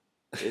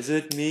Is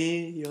it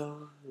me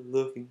you're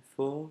looking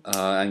for?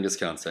 Angus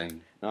can't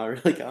sing. No, I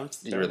really can't.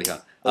 You really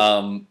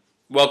can't.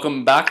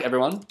 Welcome back,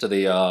 everyone, to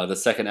the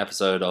second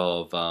episode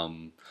of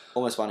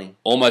Almost Funny.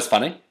 Almost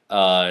Funny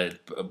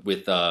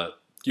with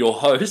your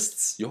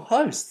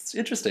hosts.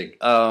 Interesting.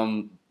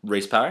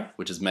 Rhys, Parry,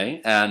 which is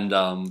me, and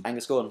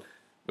Angus Gordon,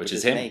 which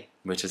is him. Me.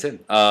 Which is him.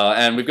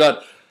 And we've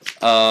got.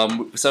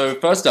 So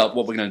first up,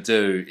 what we're going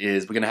to do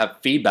is we're going to have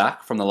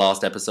feedback from the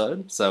last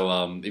episode.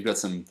 So we've got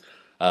some.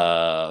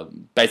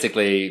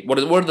 Basically, what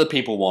do the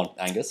people want,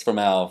 Angus, from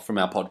our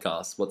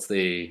podcast? What's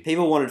the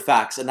people wanted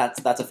facts, and that's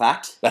a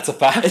fact. That's a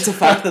fact. It's a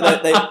fact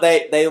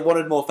that they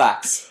wanted more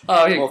facts.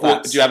 Oh, okay. More Cool.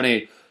 facts. Do you have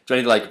any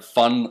like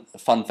fun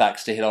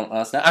facts to hit on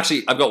us now?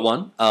 Actually, I've got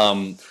one.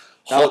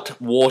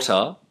 Hot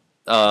water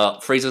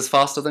freezes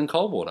faster than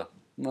cold water.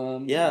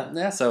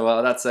 Yeah.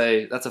 So that's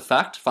a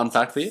fact. Fun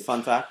fact for you.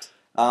 Fun fact.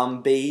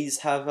 Bees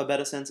have a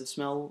better sense of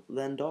smell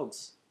than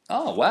dogs.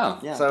 Oh wow!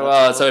 Yeah,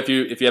 so if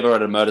you ever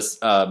at a murder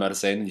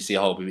scene and you see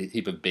a whole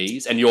heap of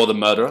bees and you're the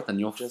murderer, then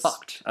you're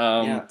fucked.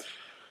 Yeah.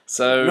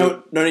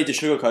 So no need to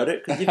sugarcoat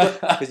it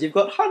because you've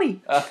got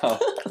honey. Oh,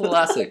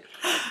 classic.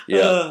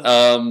 Yeah.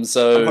 I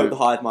hope the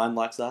hive mind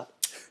likes that.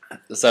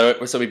 So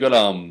we've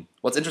got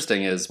what's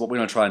interesting is what we're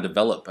going to try and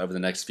develop over the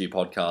next few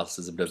podcasts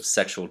is a bit of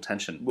sexual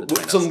tension.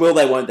 Some will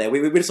they, won't they?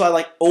 We decided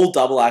like all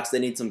double acts they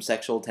need some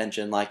sexual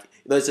tension. Like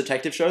those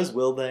detective shows,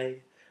 will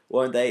they?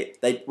 Won't they?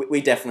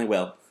 We definitely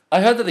will. I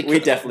heard that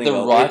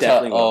the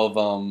writer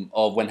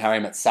of When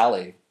Harry Met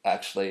Sally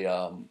actually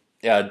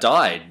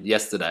died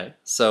yesterday.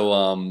 So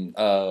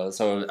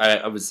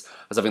I was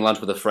having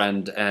lunch with a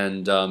friend,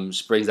 and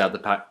she brings out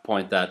the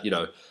point that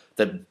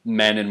that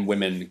men and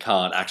women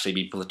can't actually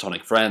be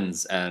platonic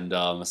friends, and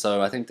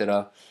so I think that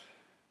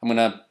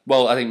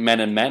I think men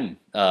and men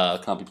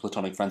can't be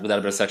platonic friends without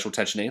a bit of sexual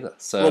tension either.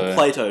 So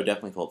Plato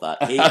definitely thought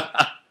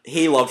that.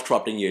 He loved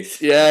corrupting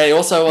youth. Yeah,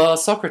 also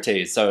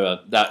Socrates. So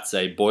that's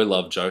a boy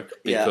love joke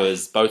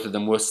because both of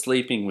them were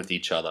sleeping with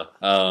each other.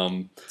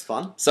 It's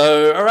fun.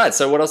 So, all right.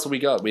 So what else have we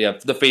got? We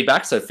have the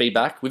feedback. So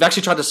feedback. We've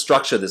actually tried to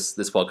structure this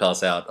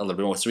podcast out a little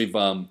bit more. So we've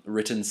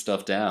written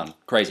stuff down.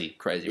 Crazy.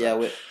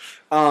 Yeah.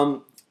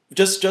 Right?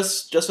 Just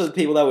for the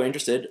people that were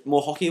interested,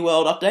 more Hockey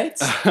World updates.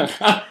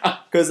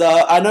 Because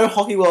I know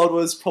Hockey World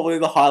was probably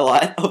the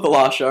highlight of the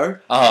last show.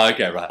 Oh,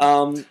 okay,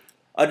 right.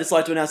 I'd just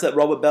like to announce that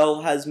Robert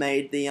Bell has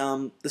made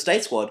the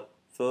state squad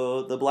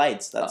for the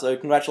Blades. So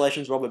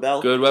congratulations, Robert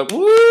Bell. Good work.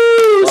 Woo!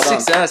 Well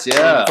Success,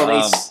 yeah. From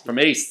East. From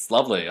East. It's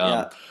lovely.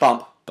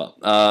 Bump.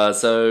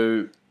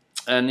 So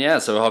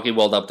Hockey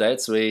World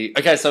updates.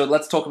 So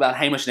let's talk about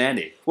Hamish and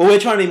Andy. Well, we're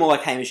trying to be more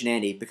like Hamish and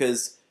Andy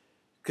because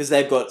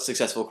they've got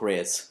successaustral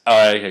careers.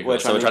 Oh, okay, cool. We're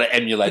trying to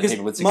emulate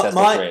people with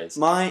successful careers.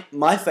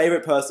 My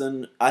favourite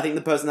person, I think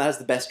the person that has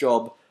the best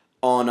job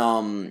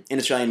on in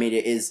Australian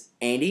media is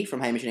Andy from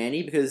Hamish and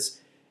Andy, because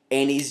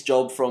Andy's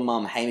job from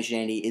Hamish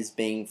and Andy is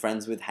being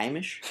friends with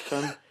Hamish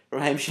from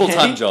Hamish and Andy.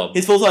 Full-time job.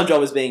 His full-time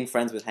job is being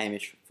friends with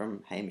Hamish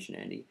from Hamish and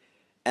Andy.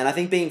 And I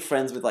think being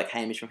friends with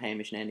Hamish from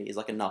Hamish and Andy is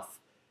enough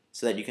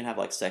so that you can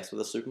have sex with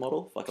a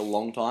supermodel for a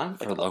long time.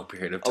 For a long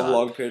period of time. A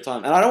long period of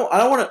time. And I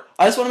don't want to.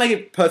 I just want to make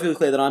it perfectly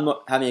clear that I'm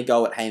not having a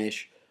go at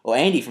Hamish or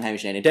Andy from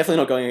Hamish and Andy.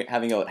 Definitely not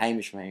having a go at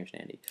Hamish from Hamish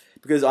and Andy,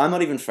 because I'm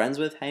not even friends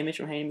with Hamish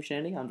from Hamish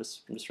and Andy. I'm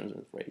just friends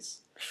with Rhys.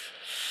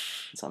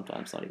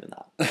 Sometimes not even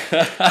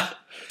that.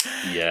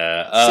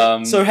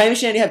 Yeah. So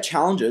Hamish and Andy have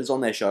challenges on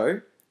their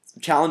show.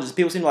 Challenges.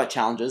 People seem to like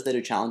challenges. They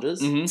do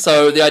challenges. Mm-hmm.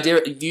 So the idea,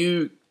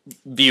 you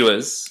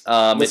viewers,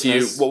 what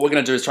we're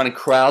going to do is try to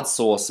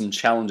crowdsource some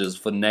challenges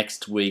for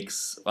next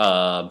week's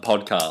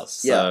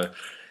podcast. Yeah. So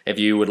if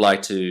you would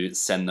like to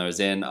send those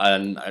in,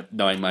 and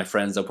knowing my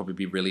friends, they'll probably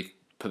be really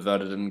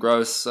perverted and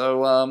gross.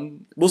 So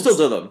we'll still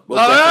do them.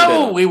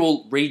 We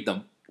will read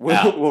them.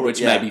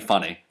 Which may be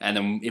funny, and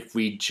then if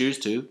we choose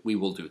to, we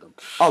will do them.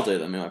 I'll do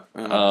them.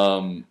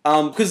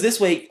 Because this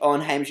week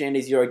on Hamish and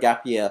Andy's Euro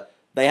Gap Year,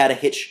 they had a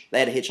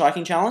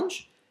hitchhiking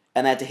challenge,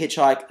 and they had to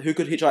hitchhike. Who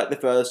could hitchhike the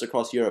furthest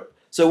across Europe?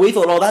 So we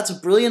thought, that's a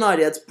brilliant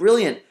idea. It's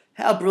brilliant.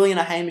 How brilliant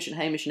are Hamish and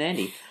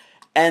Andy?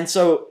 And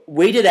so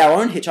we did our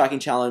own hitchhiking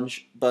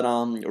challenge, but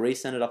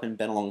Rhys ended up in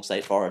Bennelong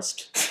State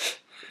Forest.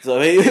 So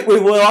we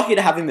were lucky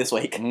to have him this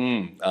week.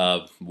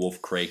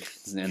 Wolf Creek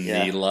and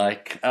the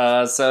like.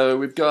 So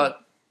we've got.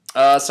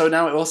 So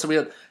now we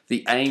have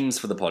the aims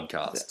for the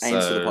podcast.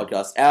 For the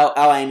podcast.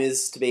 Our aim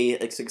is to be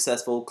a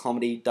successful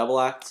comedy double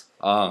act.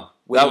 I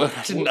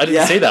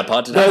didn't see that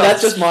part. No,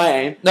 that's just my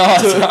aim. No,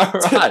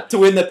 right. To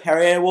win the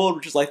Parry Award,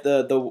 which is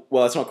the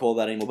well, it's not called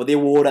that anymore, but the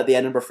award at the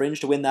Edinburgh Fringe,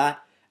 to win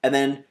that, and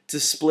then to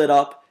split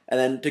up, and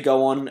then to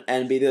go on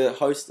and be the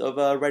host of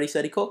Ready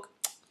Steady Cook.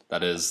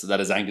 That is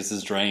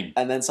Angus's dream.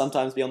 And then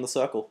sometimes be on The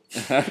Circle.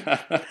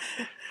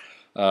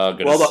 Oh,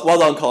 goodness. Well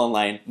done, Colin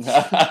Lane.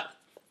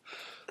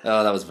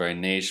 Oh, that was very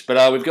niche.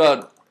 But we've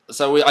got...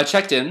 So I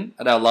checked in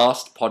at our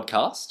last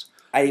podcast.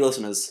 80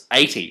 listeners.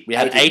 80. We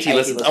had 80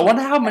 listeners. I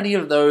wonder how many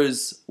of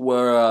those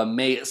were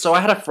me. So I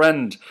had a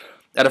friend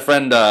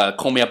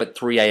call me up at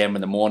 3 a.m.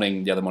 in the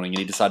morning the other morning, and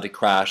he decided to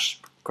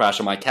crash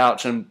on my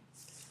couch. And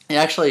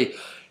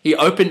he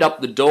opened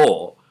up the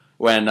door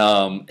when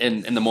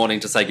in the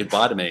morning to say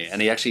goodbye to me,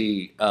 and he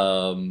actually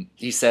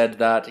he said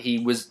that he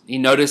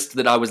noticed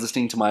that I was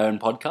listening to my own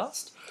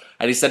podcast,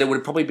 and he said it would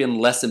have probably been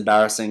less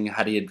embarrassing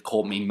had he had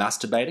caught me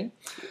masturbating.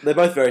 They're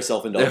both very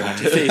self-indulgent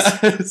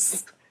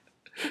activities.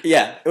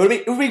 Yeah, it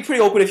would be pretty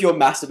awkward if you were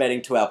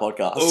masturbating to our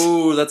podcast.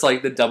 Oh, that's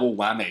like the double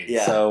whammy.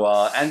 Yeah. So,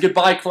 and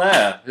goodbye,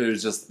 Claire,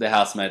 who's just the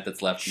housemate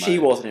that's left. She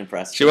wasn't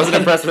impressed. She wasn't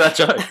impressed with that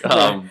joke.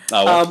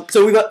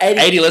 So we've got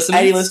 80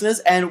 listeners. 80 listeners,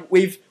 and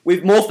we've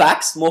more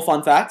facts, more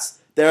fun facts.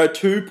 There are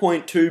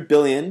 2.2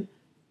 billion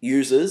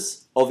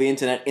users of the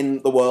internet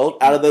in the world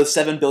out of those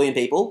 7 billion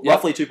people,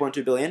 roughly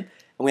 2.2 billion.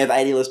 And we have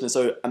 80 listeners,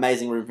 so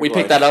amazing room for growth.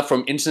 Picked that up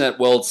from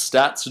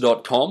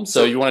internetworldstats.com,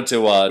 so you wanted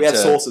to... we have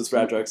sources for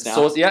our jokes now.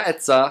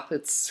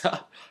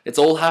 It's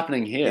all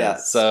happening here.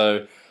 Yes.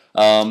 So,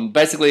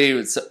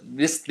 basically,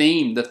 this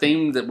theme, the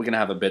theme that we're going to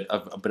have a bit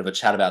of a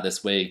chat about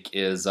this week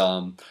is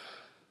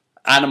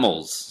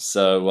animals.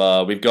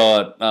 So, we've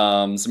got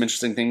some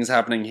interesting things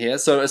happening here.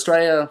 So,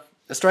 Australia,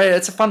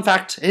 it's a fun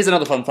fact. Here's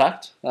another fun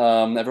fact,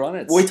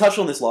 everyone. We touched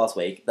on this last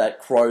week,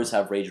 that crows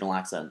have regional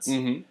accents.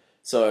 Mm-hmm.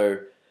 So...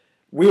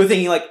 we were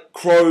thinking, like,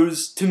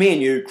 crows, to me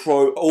and you,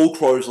 all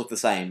crows look the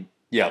same.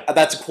 Yeah.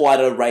 That's quite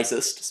a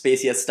racist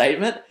specious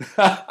statement.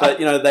 But,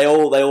 they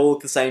all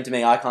look the same to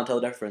me. I can't tell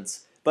the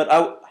difference. But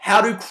how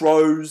do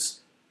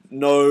crows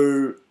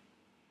know,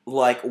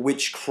 like,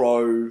 which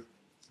crow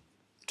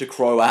to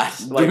crow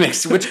at? Like,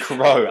 which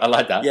crow? I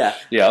like that. Yeah.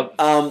 Yeah.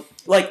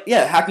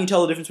 How can you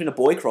tell the difference between a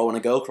boy crow and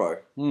a girl crow?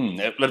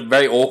 It looked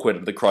very awkward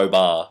with the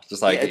crowbar.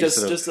 Just like...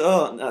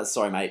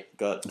 sorry, mate.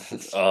 Got...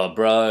 oh,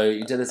 bro,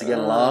 you did this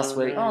again last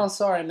week. Oh,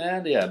 sorry,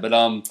 man. Yeah, but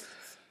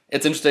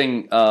it's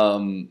interesting.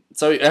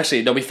 So,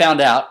 actually, no, we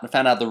found out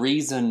the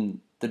reason,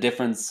 the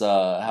difference,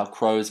 how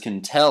crows can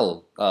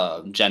tell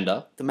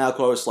gender. The male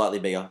crow is slightly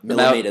bigger.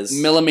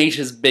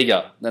 Millimeters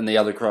bigger than the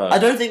other crow. I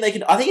don't think they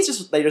can... I think it's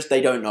just...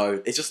 They don't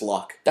know. It's just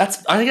luck. I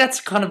think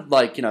that's kind of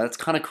like, that's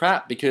kind of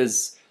crap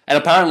because... And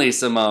apparently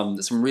some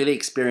really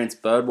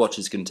experienced bird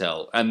watchers can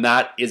tell. And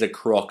that is a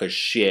crock of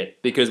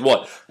shit. Because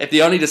if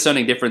the only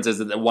discerning difference is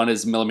that one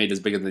is millimeters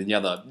bigger than the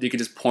other, you could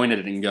just point at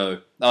it and go,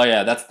 oh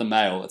yeah, that's the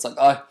male. It's like,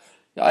 oh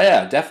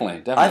yeah,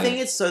 definitely. I think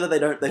it's so that they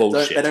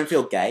don't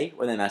feel gay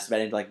when they're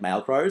masturbating to, like,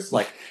 male crows.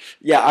 Like,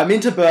 yeah, I'm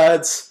into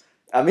birds,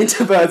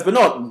 but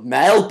not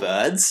male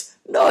birds.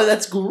 No,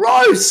 that's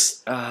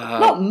gross.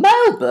 Not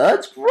male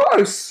birds,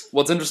 gross.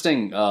 What's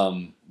interesting,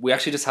 we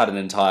actually just had an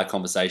entire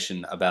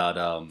conversation about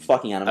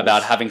fucking animals,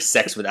 about having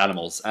sex with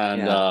animals,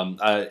 and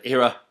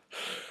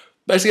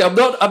basically, I'm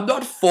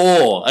not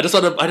for. I just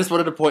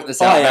wanted to point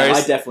this out. I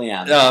definitely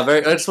am.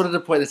 I just wanted to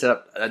point this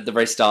out at the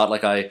very start.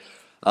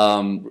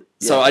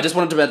 So I just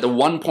wanted to get the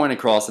one point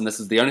across, and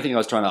this is the only thing I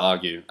was trying to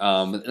argue.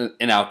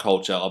 In our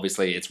culture,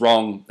 obviously, it's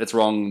wrong. It's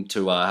wrong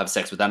to have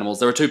sex with animals.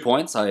 There are 2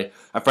 points. A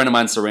friend of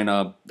mine,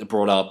 Serena,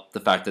 brought up the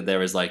fact that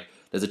there's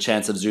a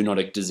chance of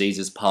zoonotic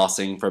diseases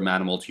passing from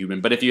animal to human.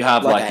 But if you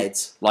have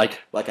AIDS, like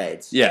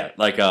AIDS, yeah,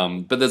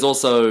 but there's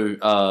also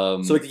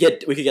so we could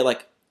get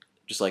like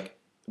just like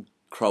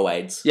crow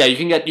AIDS. Yeah, you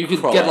could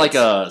get like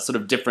a sort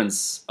of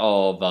difference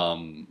of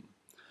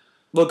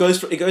Well,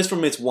 it goes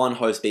from its one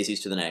host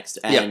species to the next,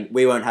 and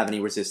we won't have any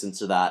resistance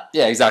to that.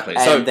 Yeah, exactly.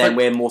 And then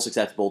we're more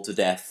susceptible to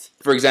death.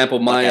 For example,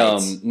 my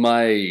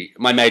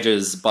major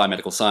is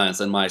biomedical science,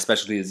 and my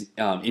specialty is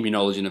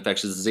immunology and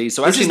infectious disease.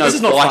 So I actually know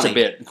quite a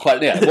bit.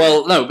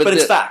 Well, no, but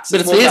it's facts.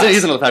 But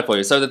here's another fact for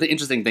you. So the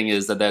interesting thing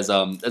is that there's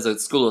a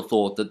school of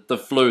thought that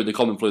the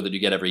common flu that you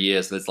get every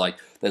year. So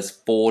there's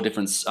 4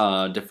 different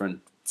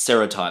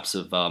serotypes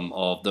of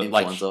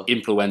the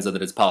influenza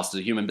that is passed to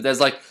the human. But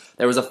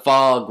there is a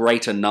far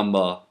greater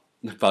number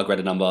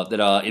that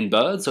are in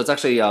birds. So it's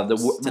actually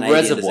it's an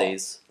reservoir. Avian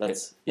disease.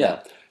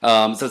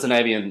 So it's an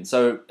avian.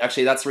 So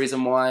actually, that's the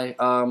reason why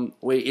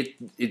we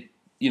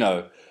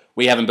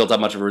haven't built up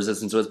much of a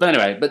resistance to it. But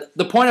anyway,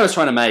 the point I was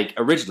trying to make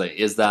originally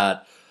is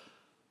that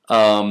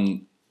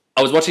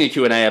I was watching a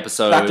Q&A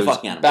episode. Back to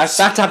fucking animals.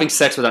 Back to having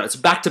sex with animals.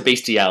 It's back to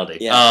bestiality.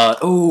 Yeah.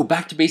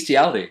 Back to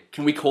bestiality.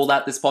 Can we call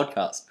that this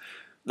podcast?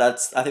 I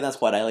think that's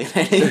quite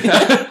alienating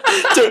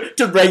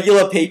to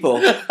regular people.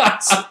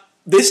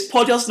 This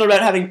podcast is not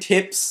about having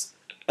tips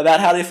about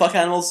how to fuck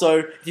animals. So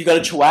if you've got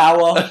a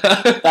Chihuahua,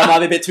 that might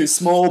be a bit too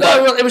small.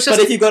 But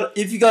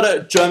if you've got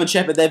a German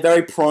Shepherd, they're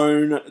very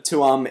prone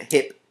to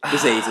hip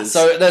diseases.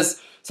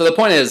 So the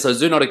point is,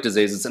 zoonotic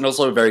diseases, and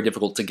also very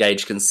difficult to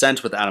gauge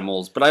consent with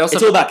animals. But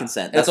it's all about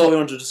consent. That's what we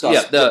wanted to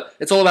discuss. Yeah,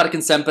 it's all about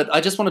consent. But I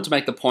just wanted to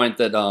make the point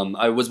that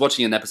I was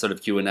watching an episode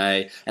of Q&A,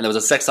 and there was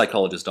a sex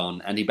psychologist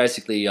on, and he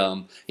basically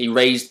he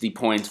raised the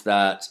point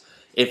that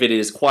if it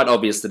is quite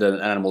obvious that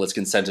an animal is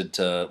consented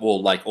to,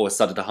 or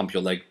started to hump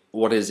your leg,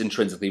 what is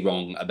intrinsically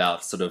wrong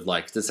about sort of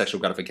like the sexual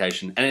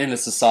gratification? And in a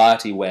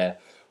society where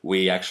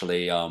we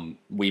actually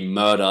we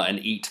murder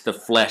and eat the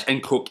flesh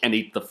and cook and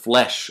eat the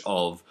flesh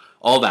of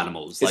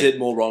animals. Is it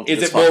more wrong?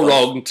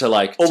 To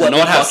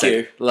not have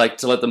sex? Like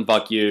to let them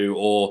fuck you,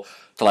 or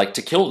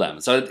to kill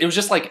them. So it was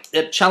just like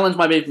it challenged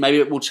maybe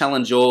it will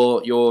challenge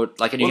your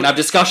like, and you can have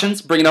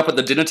discussions, bring it up at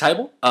the dinner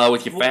table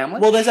with your family.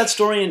 Well, there's that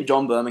story in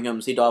John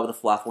Birmingham's He Died with a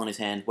Falafel in his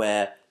hand,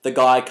 where the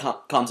guy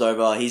comes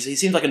over. He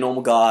seems like a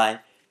normal guy,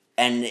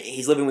 and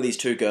he's living with these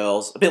two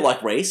girls, a bit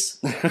like Rhys.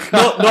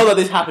 not that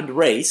this happened to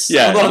Rhys.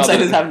 Yeah, I'm saying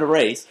this happened to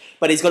Rhys,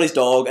 but he's got his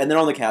dog, and they're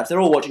on the couch.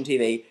 They're all watching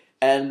TV,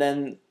 and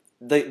then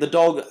the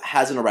dog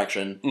has an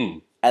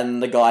erection,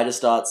 and the guy just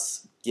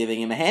starts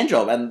giving him a hand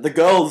job, and the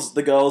girls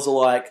are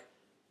like,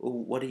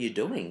 "What are you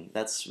doing?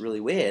 That's really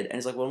weird." And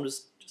he's like, "Well, I'm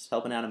just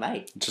helping out a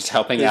mate." Just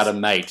helping out a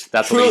mate.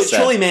 That's truly, what he said.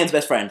 Truly man's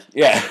best friend.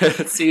 Yeah.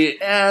 See,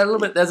 a little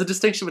bit. There's a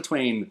distinction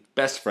between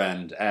best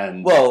friend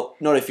and... Well,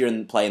 not if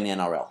you're playing the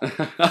NRL.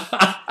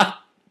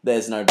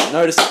 There's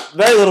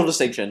very little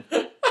distinction.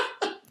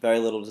 Very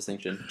little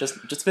distinction. Just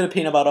a bit of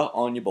peanut butter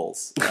on your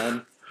balls.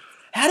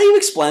 How do you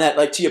explain that,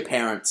 like, to your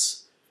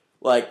parents?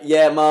 Like,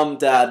 yeah, Mum,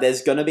 Dad,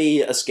 there's gonna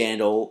be a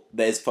scandal.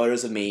 There's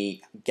photos of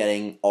me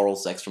getting oral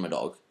sex from a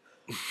dog.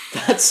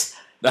 That's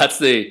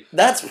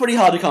pretty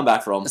hard to come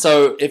back from.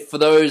 So, if for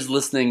those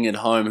listening at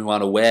home who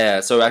aren't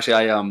aware, so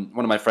actually,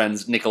 one of my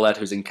friends, Nicolette,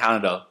 who's in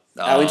Canada,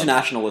 our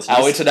international listeners,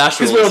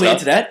 because we're on the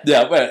internet.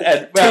 Yeah,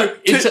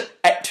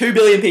 2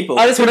 billion people.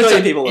 I just want to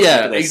say people.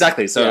 Yeah,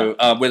 exactly. So,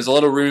 there's a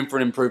lot of room for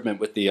an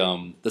improvement with the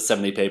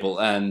 70 people,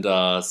 and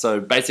so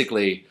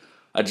basically,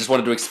 I just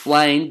wanted to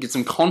explain, give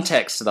some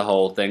context to the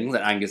whole thing.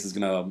 That Angus is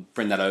going to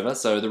bring that over.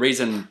 So, the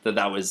reason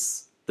that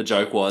was. The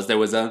joke was there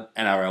was an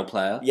NRL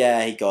player.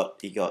 Yeah, he got.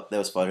 There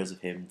was photos of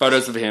him.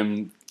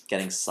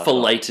 Getting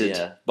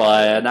filleted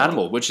by an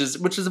animal, which is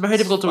very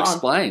difficult to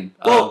explain.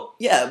 Well,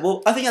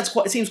 I think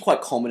it seems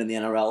quite common in the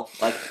NRL.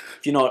 Like,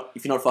 if you're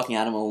not fucking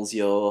animals,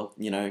 you're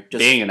just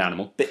being an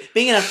animal.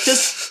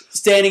 Just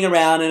standing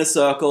around in a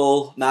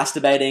circle,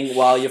 masturbating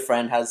while your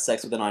friend has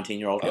sex with a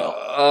 19-year-old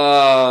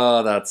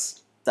girl.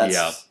 That's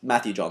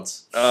Matthew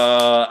Johns.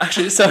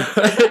 Actually, so.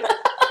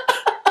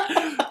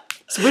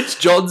 So which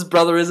John's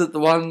brother is it? The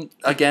one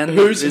again?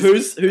 Who's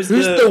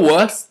the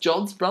worst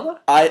John's brother?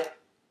 I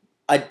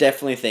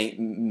definitely think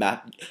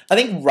I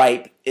think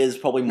rape is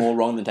probably more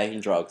wrong than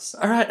taking drugs.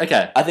 All right,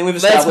 okay. I think we've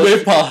established. Let's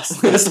move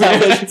past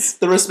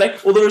the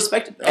respect. Well, the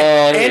respect.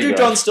 Andrew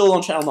John's still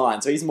on Channel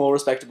 9, so he's more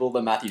respectable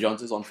than Matthew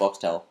Johns is on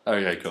Foxtel.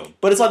 Okay, cool.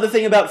 But it's like the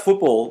thing about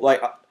football,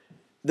 like.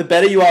 The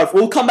better you are,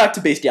 we'll come back to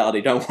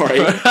bestiality. Don't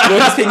worry. We're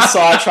just being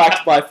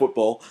sidetracked by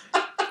football.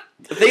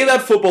 The thing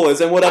about football is,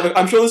 and whatever,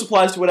 I'm sure this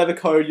applies to whatever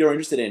code you're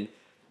interested in,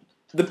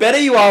 the better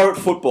you are at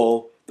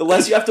football, the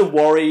less you have to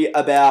worry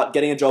about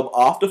getting a job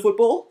after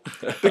football.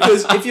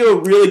 Because if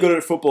you're really good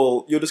at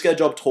football, you'll just get a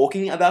job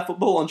talking about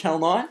football on Channel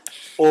 9,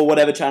 or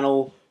whatever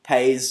channel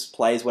plays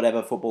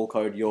whatever football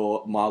code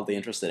you're mildly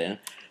interested in.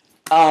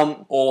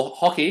 Or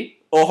hockey.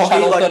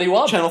 Channel like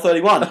 31. Channel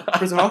 31,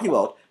 Prism Hockey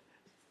World.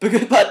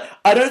 But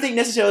I don't think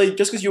necessarily,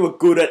 just because you were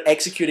good at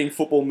executing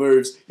football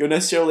moves, you're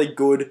necessarily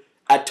good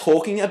at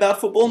talking about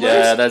football moves.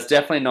 Yeah, there's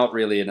definitely not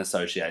really an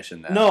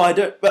association there. No, I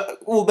don't. But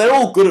they're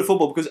all good at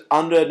football because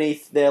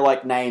underneath their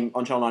name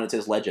on Channel 9 it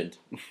says legend,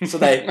 so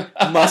they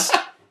must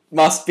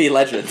be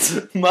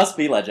legends. Must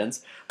be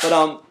legends.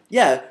 But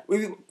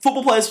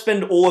football players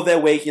spend all of their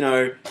week,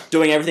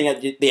 doing everything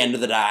at the end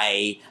of the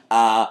day.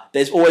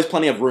 There's always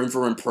plenty of room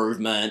for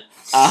improvement.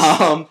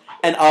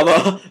 And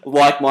other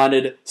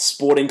like-minded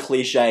sporting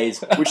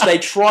cliches, which they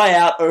try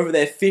out over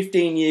their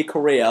 15-year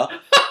career.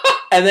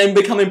 And then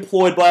become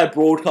employed by a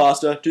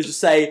broadcaster to just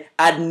say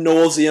ad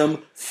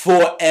nauseum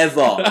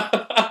forever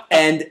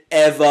and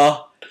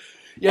ever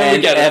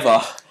and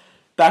ever.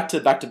 Back to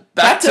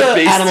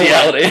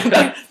bestiality.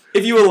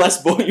 If you were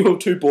less bored, you were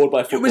too bored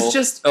by football. It was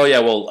just. Oh yeah,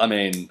 well, I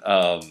mean.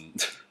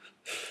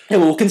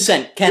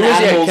 Consent. Can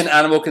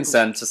animal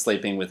consent to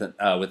sleeping with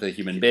a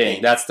human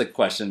being? That's the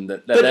question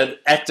that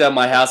Ecta,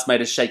 my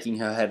housemate, is shaking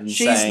her head and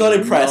saying. She's not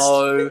impressed.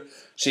 No.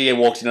 She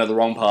walked into the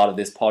wrong part of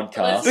this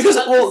podcast. Because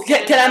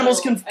can animals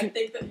I think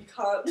that you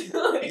can't.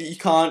 You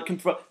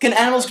can't. Can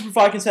animals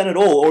provide consent at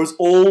all, or is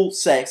all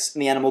sex in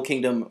the animal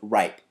kingdom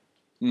rape?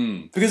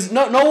 Because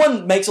no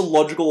one makes a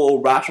logical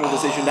or rational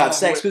decision to have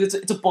sex because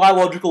it's a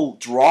biological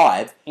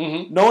drive.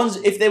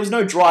 Mm-hmm. If there was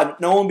no drive,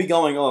 no one would be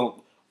going,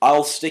 "Oh,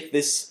 I'll stick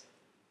this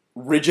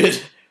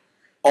rigid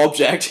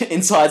object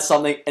inside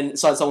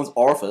someone's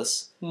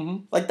orifice."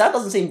 Mm-hmm. Like, that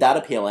doesn't seem that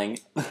appealing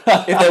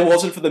if there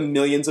wasn't for the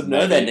millions of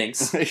nerve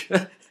endings.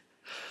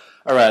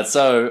 All right,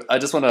 so I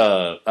just want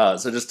to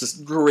just to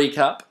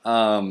recap.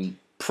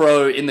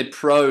 In the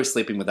pro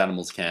sleeping with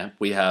animals camp,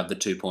 we have the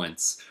 2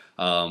 points.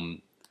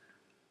 You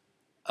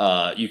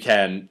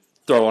can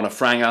throw on a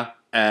franger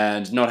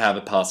and not have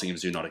a passing of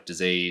zoonotic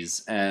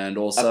disease, and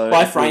also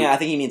by franger, I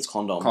think he means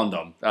condom.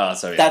 Condom.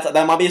 So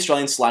that might be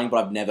Australian slang, but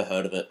I've never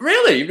heard of it.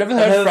 Really, you've never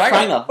heard of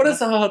franger? What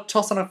is a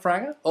toss on a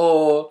franger?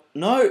 Or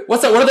no?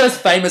 What's that? What are those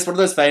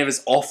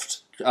famous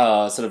oft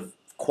sort of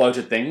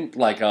quoted thing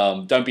like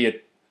don't be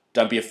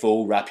a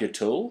fool, wrap your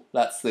tool.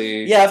 That's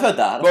the I've heard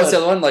that. What's the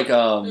other one? Like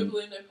no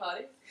balloon, no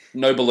party.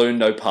 No balloon,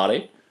 no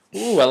party.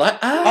 Ooh, I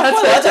like.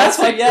 That's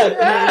right.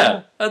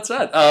 Yeah, that's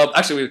right.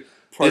 Actually,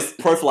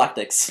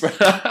 prophylactics.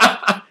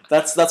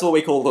 That's what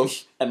we call them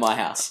at my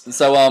house.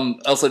 So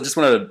also just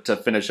wanted to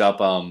finish up.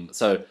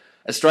 So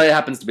Australia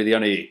happens to be the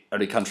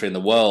only country in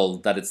the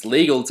world that it's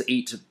legal to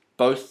eat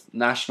both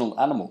national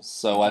animals.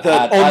 So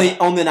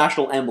on the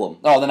national emblem.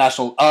 Oh, the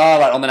national. Oh,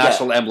 right, on the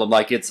national emblem.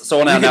 Like it's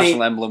so on our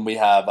national emblem we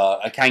have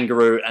a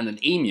kangaroo and an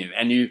emu.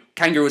 And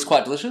kangaroo is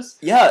quite delicious.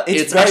 Yeah,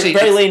 it's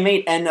very lean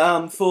meat.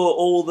 And for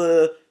all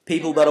the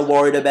people that are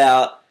worried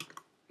about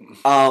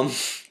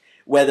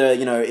whether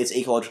it's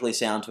ecologically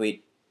sound to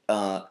eat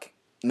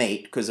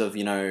meat because of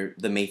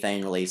the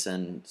methane release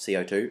and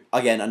CO2.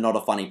 Again, not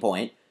a funny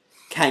point.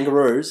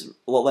 Kangaroos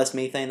a lot less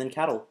methane than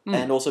cattle,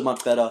 and also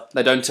much better.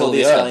 They don't till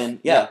the Australian. Earth.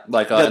 Yeah,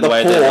 like the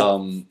way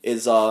that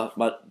is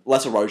much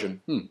less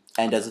erosion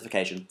and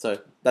desertification. So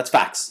that's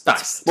facts.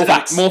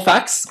 More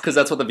facts, because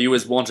that's what the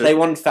viewers wanted. They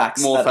wanted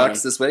facts. More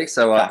facts this week.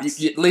 So at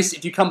least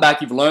if you come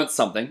back, you've learnt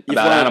something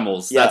about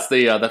animals. Yeah. That's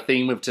the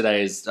theme of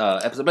today's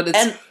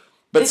episode.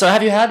 But so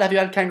have you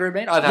had kangaroo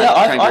meat? I've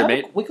had kangaroo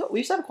meat. We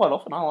used to have it quite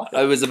often. I like it.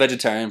 I was a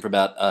vegetarian for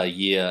about a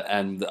year,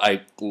 and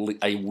I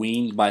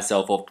weaned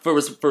myself off for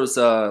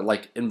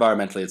like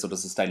environmentally and sort of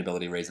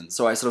sustainability reasons.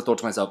 So I sort of thought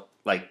to myself,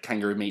 like,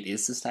 kangaroo meat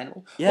is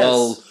sustainable. Yes.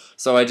 Well,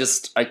 so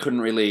I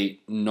couldn't really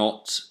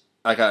not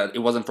like it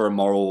wasn't for a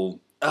moral.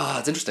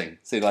 It's interesting.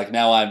 See, like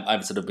now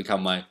I've sort of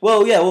become my.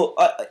 Well, yeah. Well,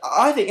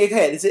 I think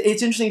it's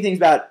interesting things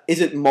about is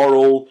it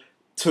moral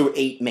to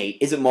eat meat?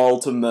 Is it moral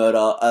to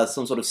murder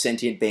some sort of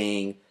sentient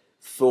being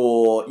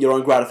for your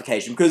own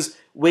gratification? Because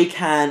we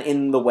can,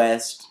 in the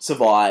West,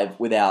 survive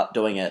without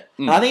doing it.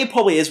 And I think it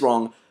probably is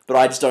wrong, but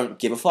I just don't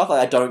give a fuck.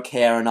 Like, I don't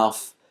care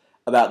enough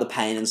about the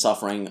pain and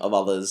suffering of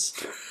others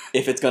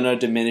if it's going to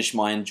diminish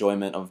my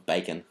enjoyment of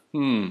bacon.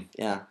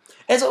 Yeah.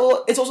 It's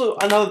also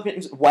another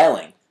thing,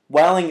 whaling.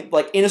 Whaling,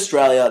 like, in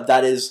Australia,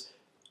 that is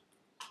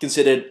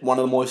considered one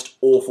of the most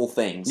awful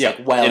things. Yeah,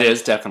 like, whaling. It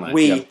is, definitely.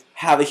 We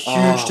have a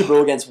huge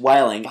taboo against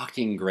whaling.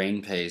 Fucking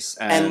Greenpeace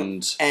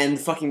and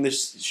fucking the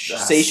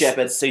Sea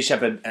Shepherd. Sea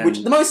Shepherd. And which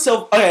the most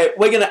okay,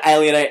 we're going to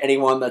alienate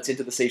anyone that's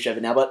into the Sea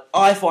Shepherd now, but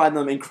I find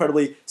them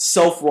incredibly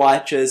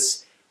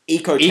self-righteous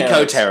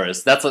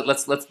eco-terrorists. Let's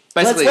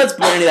basically... Let's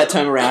bandy that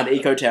term around,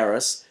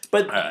 eco-terrorists.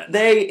 But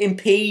they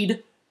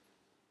impede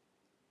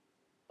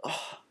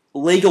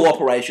legal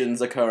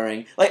operations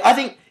occurring. Like, I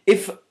think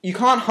if you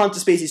can't hunt a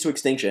species to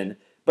extinction,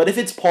 but if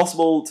it's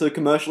possible to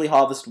commercially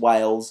harvest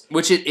whales...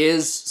 Which it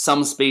is,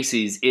 some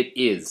species it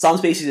is. Some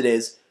species it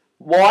is.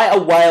 Why are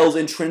whales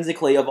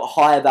intrinsically of a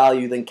higher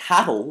value than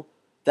cattle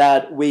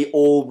that we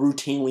all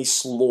routinely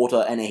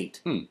slaughter and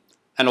eat?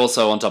 And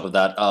also, on top of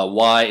that,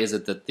 why is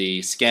it that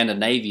the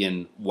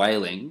Scandinavian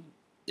whaling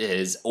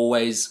is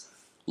always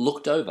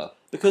looked over?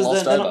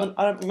 Because they're not,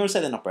 I'm going to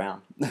say they're not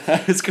brown.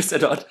 It's because they're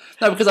not.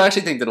 No, because I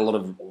actually think that a lot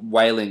of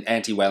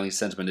anti-whaling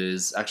sentiment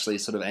is actually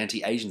sort of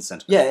anti-Asian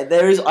sentiment. Yeah,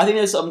 there is. I think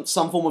there's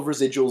some form of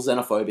residual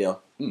xenophobia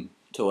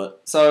to it.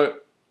 So,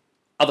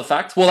 other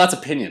facts? Well, that's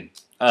opinion.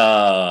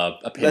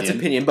 That's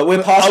opinion, but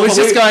we're passing.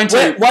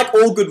 We're, like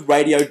all good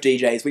radio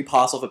DJs, we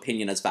pass off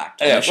opinion as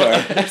fact. Yeah, sure.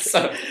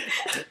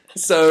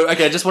 So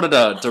okay, I just wanted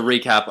to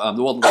recap.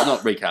 Well,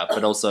 not recap,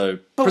 but also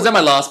present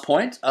my last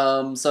point.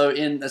 So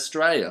in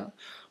Australia.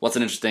 What's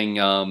an interesting...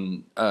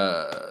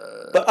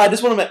 But I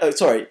just want to make...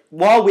 sorry.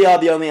 While we are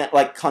the only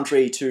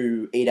country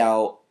to eat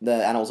the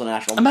animals on the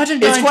national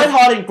emblem, it's quite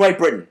hard in Great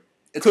Britain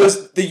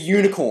because the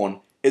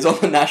unicorn is on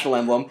the national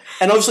emblem,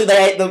 and obviously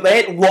they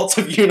ate lots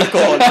of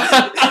unicorn.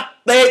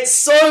 They ate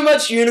so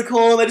much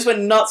unicorn, they just went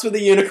nuts with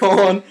the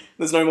unicorn.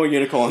 There's no more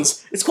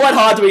unicorns. It's quite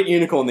hard to eat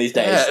unicorn these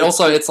days. Yeah,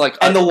 also it's like...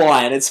 And the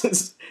lion, it's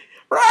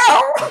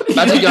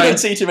imagine you don't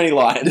see too many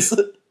lions.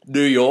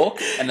 New York,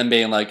 and then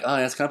being like, oh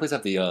yes, can I please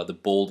have the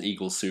bald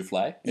eagle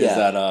souffle? Is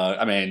that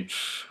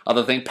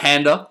other thing?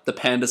 Panda, the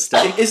panda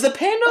steak. Is the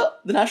panda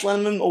the national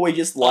animal, or we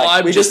just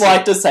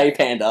like to say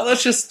panda?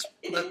 That's just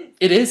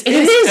it is.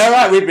 All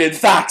right, we've been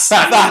facts.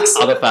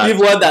 Other facts. You've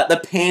learned that the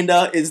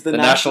panda is the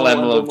national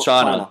emblem of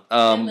China. They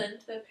lend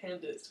their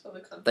pandas for the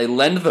country. They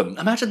lend them.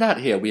 Imagine that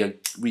here.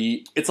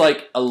 We it's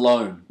like a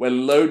loan. We're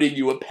loading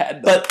you a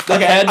panda. But the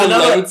panda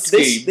loan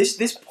scheme.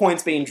 This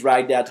point's being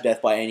dragged out to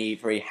death by any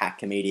very hack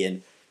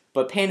comedian.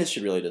 But pandas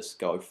should really just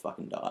go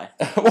fucking die.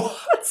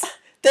 What?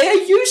 They are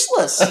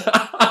useless.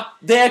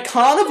 They're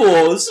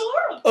carnivores.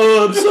 Adorable.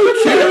 Oh, I'm so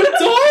cute.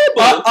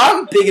 Adorable.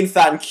 I'm big and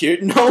fat and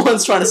cute. No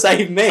one's trying to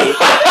save me.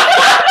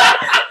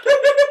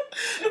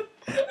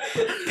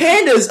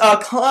 Pandas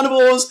are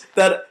carnivores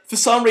that, for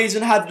some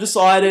reason, have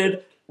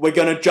decided we're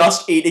going to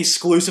just eat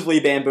exclusively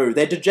bamboo.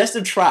 Their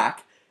digestive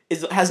tract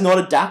has not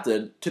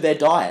adapted to their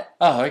diet.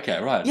 Oh,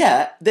 okay, right.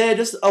 Yeah, they're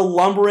just a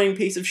lumbering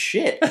piece of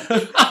shit.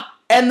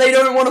 And they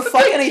don't want to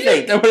fuck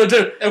anything. They want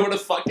to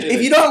fuck anything.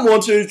 If you don't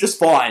want to, just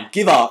fine.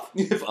 Give up.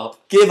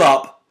 Give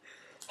up.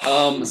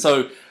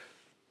 So,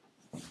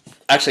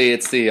 actually,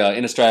 it's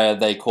in Australia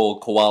they call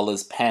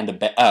koalas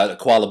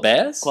koala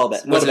bears. Koala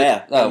bear. Not a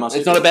bear.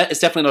 It's not a bear. It's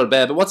definitely not a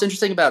bear. But what's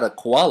interesting about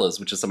koalas,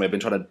 which is something I've been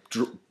trying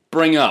to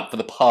bring up for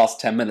the past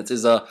 10 minutes,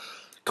 is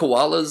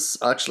koalas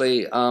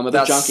actually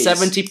about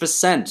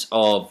 70%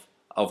 of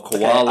of koalas.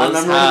 Okay, I'm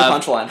ruining the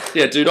punchline.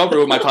 Yeah, do not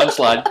ruin my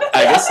punchline,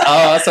 Angus.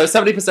 So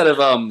 70%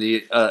 of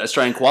the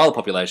Australian koala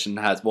population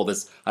has, well,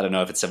 there's, I don't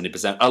know if it's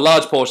 70%, a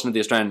large portion of the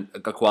Australian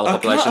koala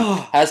population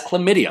has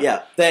chlamydia.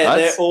 Yeah,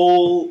 they're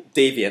all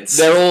deviants.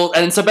 They're all,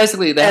 and so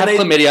basically they have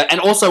chlamydia, and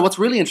also what's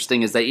really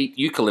interesting is they eat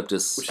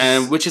eucalyptus,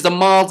 which is a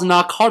mild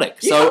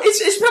narcotic. So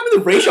it's probably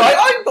the Rhys.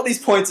 I've got these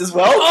points as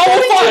well.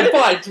 Oh,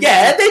 fine.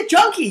 Yeah, they're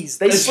junkies.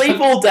 They sleep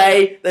all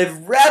day. They're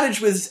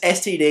ravaged with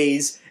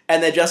STDs,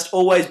 and they're just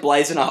always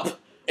blazing up.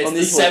 It's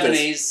the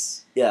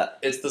 70s. Yeah.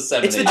 It's the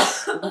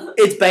 70s.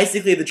 It's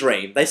basically the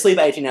dream. They sleep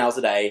 18 hours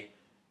a day.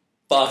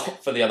 But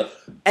for the other...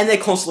 And they're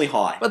constantly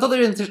high. But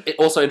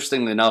also,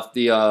 interestingly enough,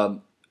 the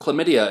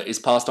chlamydia is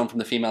passed on from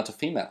the female to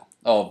female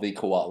of the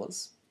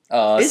koalas.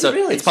 Is it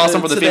really? It's passed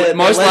on from the female.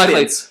 Most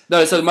likely...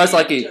 No, so most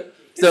likely...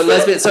 So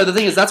lesbian. So the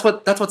thing is, that's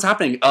what's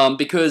happening.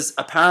 Because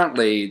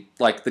apparently,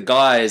 like, the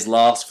guys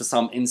last for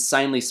some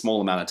insanely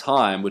small amount of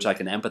time, which I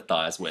can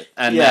empathize with,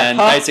 and then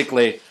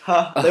basically,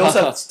 they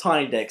also have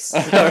tiny dicks.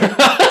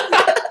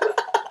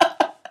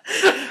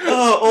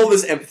 All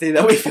this empathy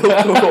that we feel for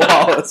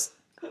koalas.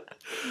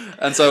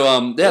 And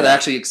so, they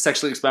actually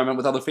sexually experiment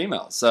with other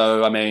females.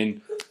 So I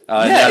mean, in the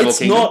animal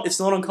kingdom, it's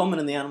not uncommon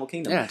in the animal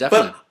kingdom. Yeah,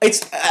 definitely. But I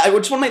just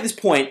want to make this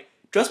point.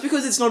 Just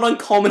because it's not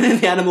uncommon in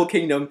the animal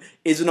kingdom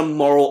isn't a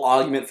moral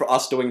argument for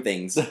us doing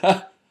things.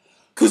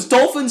 Because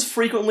dolphins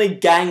frequently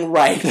gang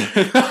rape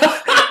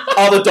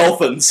other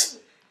dolphins.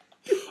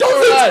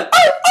 Dolphins!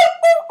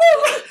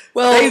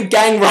 Well, they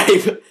gang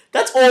rape.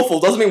 That's awful.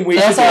 Doesn't mean we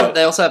should do it.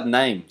 They also have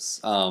names.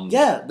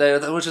 Yeah.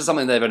 Which is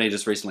something they've only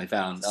just recently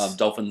found.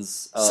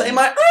 Dolphins... Say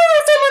my name!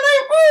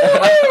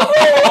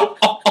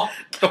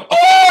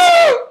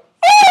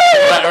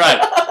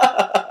 Right.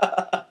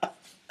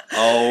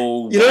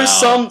 Oh, you know,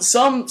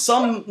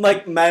 some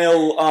like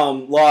male,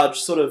 large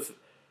sort of,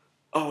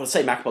 let's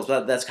say macropod,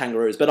 but that's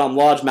kangaroos, but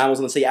large mammals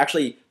in the sea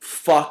actually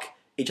fuck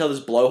each other's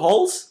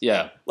blowholes.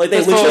 Yeah. Like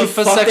they literally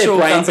for fuck sexual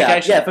their brains out.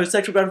 gratification. Yeah, for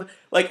sexual gratification.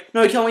 Like,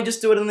 no, can't we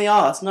just do it in the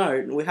arse?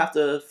 No, we have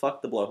to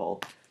fuck the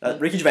blowhole.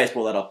 Ricky Gervais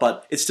brought that up,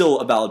 but it's still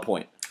a valid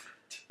point.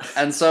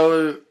 And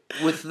so,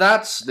 with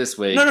that this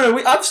week...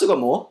 No, I've still got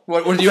more.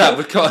 What do you have?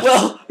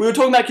 Well, we were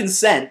talking about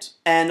consent,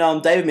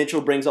 and David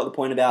Mitchell brings up the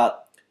point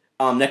about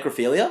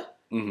necrophilia.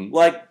 Mm-hmm.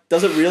 Like,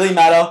 does it really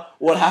matter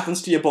what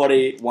happens to your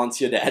body once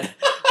you're dead?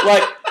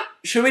 Like,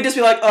 should we just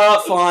be like,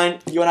 fine,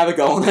 you want to have a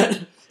go on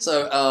it?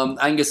 So,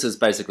 Angus is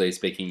basically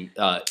speaking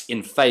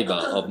in favour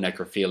of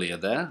necrophilia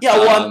there. Yeah,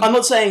 well, I'm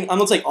not saying I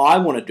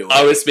want to do it.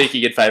 I was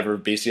speaking in favour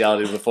of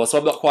bestiality before, so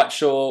I'm not quite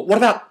sure. What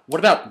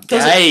about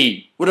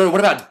gay? What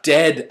about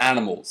dead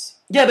animals?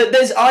 Yeah, but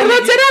there's... What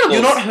about dead animals?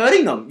 You're not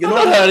hurting them. You're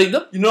not hurting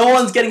them. No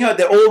one's getting hurt.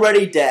 They're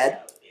already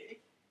dead.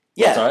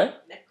 Yeah. Sorry?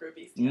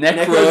 Necrobestiality.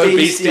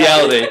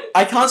 Necrobestiality.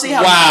 I can't see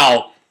how...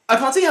 Wow. I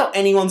can't see how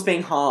anyone's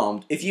being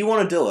harmed. If you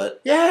want to do it...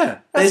 Yeah.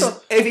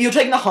 If you're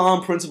taking the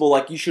harm principle,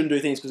 like, you shouldn't do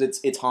things because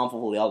it's harmful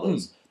for the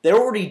others. They're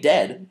already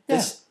dead.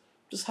 Yeah.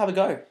 Just have a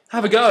go.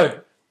 Have a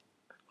go.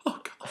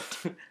 Oh,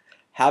 God.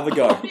 Have a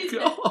go. Oh,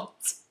 God.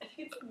 I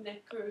think it's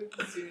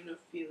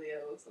necrozoonophilia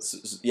or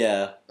something.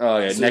 Yeah. Oh,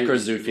 yeah.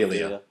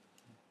 Necrozoophilia.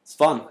 It's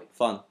fun.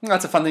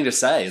 That's a fun thing to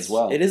say as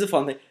well. It is a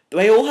fun thing.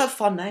 They all have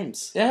fun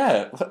names.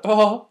 Yeah.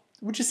 Oh,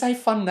 would you say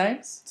fun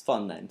names? It's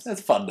fun names.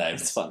 That's fun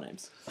names. It's fun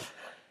names.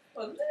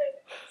 Fun name.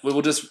 We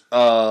will just... With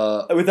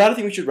that, I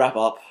think we should wrap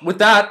up. With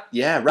that,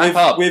 wrap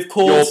up. We've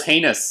called... Your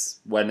penis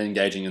when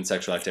engaging in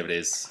sexual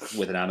activities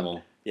with an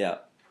animal. Yeah.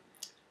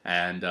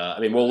 And,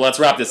 let's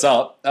wrap this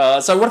up.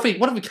 So what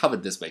have we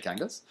covered this week,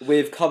 Angus?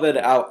 We've covered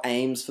our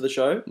aims for the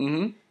show.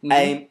 Mm-hmm.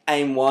 Mm-hmm.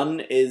 Aim 1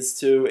 is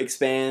to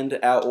expand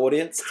our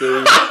audience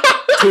to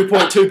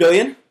 2.2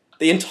 billion.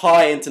 The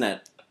entire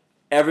internet.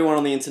 Everyone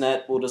on the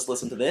internet will just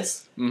listen to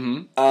this.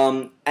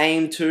 Mm-hmm.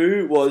 Aim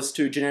 2 was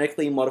to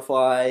genetically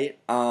modify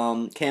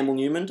Campbell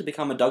Newman to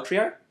become a Doug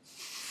Trio,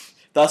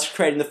 thus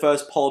creating the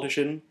first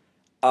politician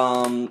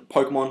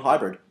Pokemon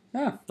hybrid.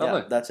 Yeah,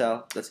 lovely.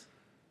 Yeah, that's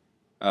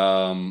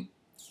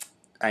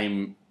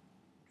Aim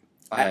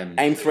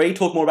 3,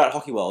 talk more about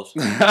Hockey World.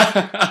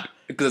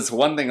 Because it's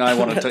one thing I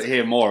wanted to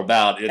hear more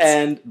about.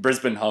 It's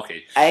Brisbane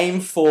hockey. Aim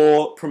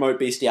 4, promote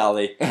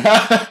bestiality.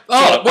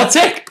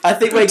 Tick! I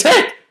think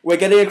we're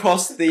getting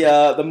across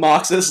the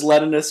Marxist,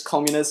 Leninist,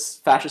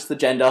 communist, fascist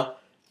agenda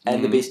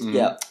and the beast. Mm-hmm.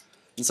 Yeah.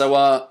 And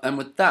so, and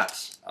with that,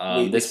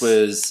 this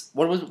was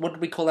what did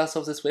we call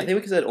ourselves this week? I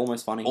think we said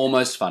almost funny.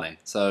 Almost funny.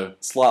 So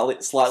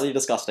slightly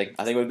disgusting.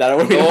 I think that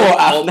would be more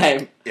our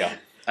name. Yeah.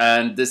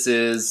 And this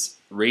is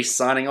Rhys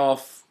signing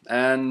off.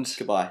 And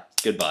goodbye.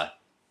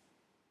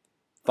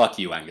 Fuck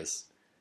you, Angus.